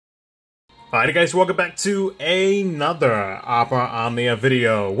Alright guys, welcome back to another Opera Omnia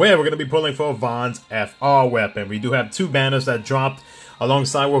video where we're going to be pulling for Vaan's FR weapon. We do have two banners that dropped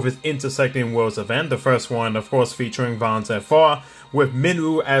alongside with his Intersecting Worlds event. The first one, of course, featuring Vaan's FR with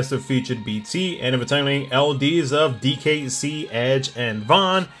Minwoo as the featured BT and returning LDs of DKC, Edge, and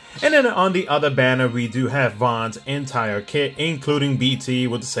Vaan. And then on the other banner, we do have Vaan's entire kit, including BT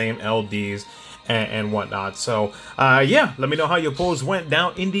with the same LDs and whatnot. So yeah, let me know how your pulls went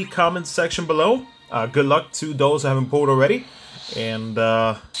down in the comments section below. Good luck to those who haven't pulled already, and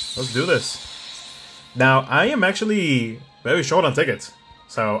let's do this. Now I am actually very short on tickets,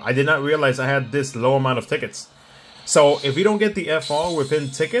 so I did not realize I had this low amount of tickets. So if we don't get the FR within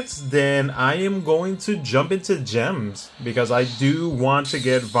tickets, then I am going to jump into gems because I do want to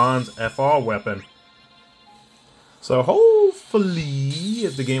get Vaan's FR weapon. So hopefully,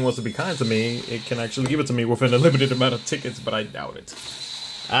 if the game wants to be kind to me, it can actually give it to me within a limited amount of tickets, but I doubt it.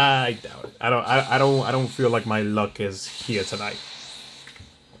 I doubt it. I don't feel like my luck is here tonight.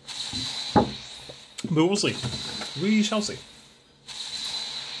 But we'll see. We shall see.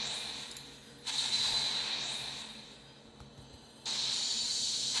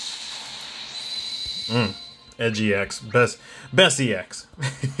 Edgy X. Best EX.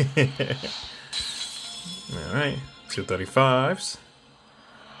 Alright. 235s.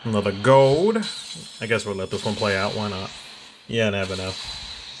 Another gold. I guess we'll let this one play out. Why not? Yeah, never know.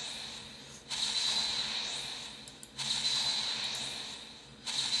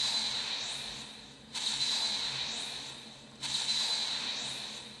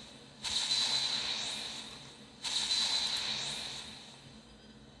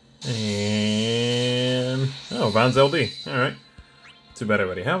 And oh, Vaan's LD. Alright. Too bad I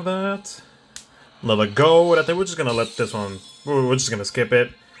already have that. Another gold. I think we're just gonna let this one. We're just gonna skip it.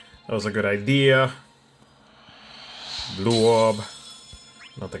 That was a good idea. Blue orb.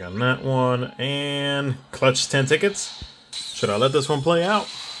 Nothing on that one. And clutch 10 tickets. Should I let this one play out?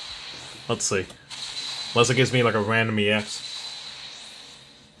 Let's see. Unless it gives me like a random EX.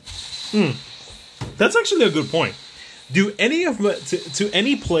 That's actually a good point. Do any of to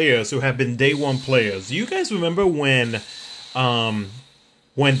any players who have been day one players, do you guys remember when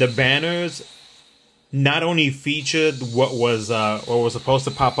the banners not only featured what was supposed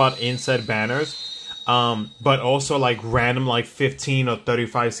to pop out in said banners, but also like random like 15 or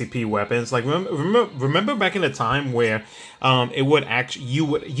 35 CP weapons? Like remember back in the time where it would actually you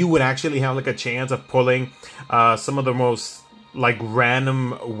would actually have like a chance of pulling some of the most like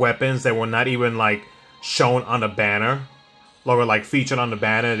random weapons that were not even like shown on the banner, or like featured on the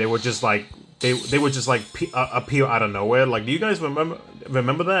banner. They were just like they would just like appear out of nowhere. Like, do you guys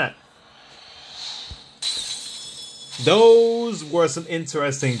remember that? Those were some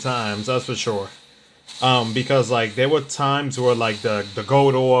interesting times, that's for sure. Because like there were times where like the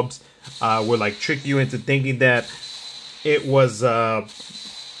gold orbs would like trick you into thinking that it was a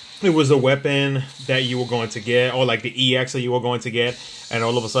weapon that you were going to get, or like the EX that you were going to get, and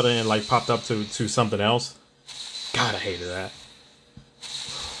all of a sudden it like popped up to something else. God, I hated that.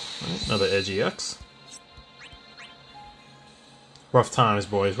 Right, another edgy X. Rough times,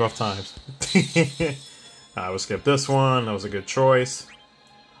 boys. Rough times. I will skip this one. That was a good choice.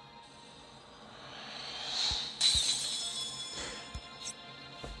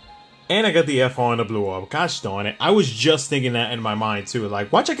 And I got the FR on the blue orb. Gosh darn it. I was just thinking that in my mind too.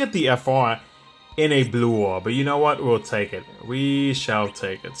 Like, watch I get the FR in a blue orb. But you know what? We'll take it. We shall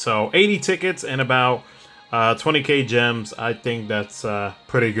take it. So 80 tickets and about 20k gems. I think that's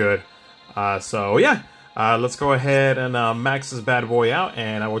pretty good. So yeah. Let's go ahead and max this bad boy out,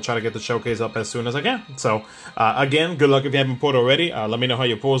 and I will try to get the showcase up as soon as I can. So, again, good luck if you haven't pulled already. Let me know how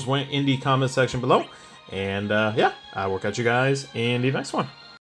your pulls went in the comment section below. And, yeah, I will catch you guys in the next one.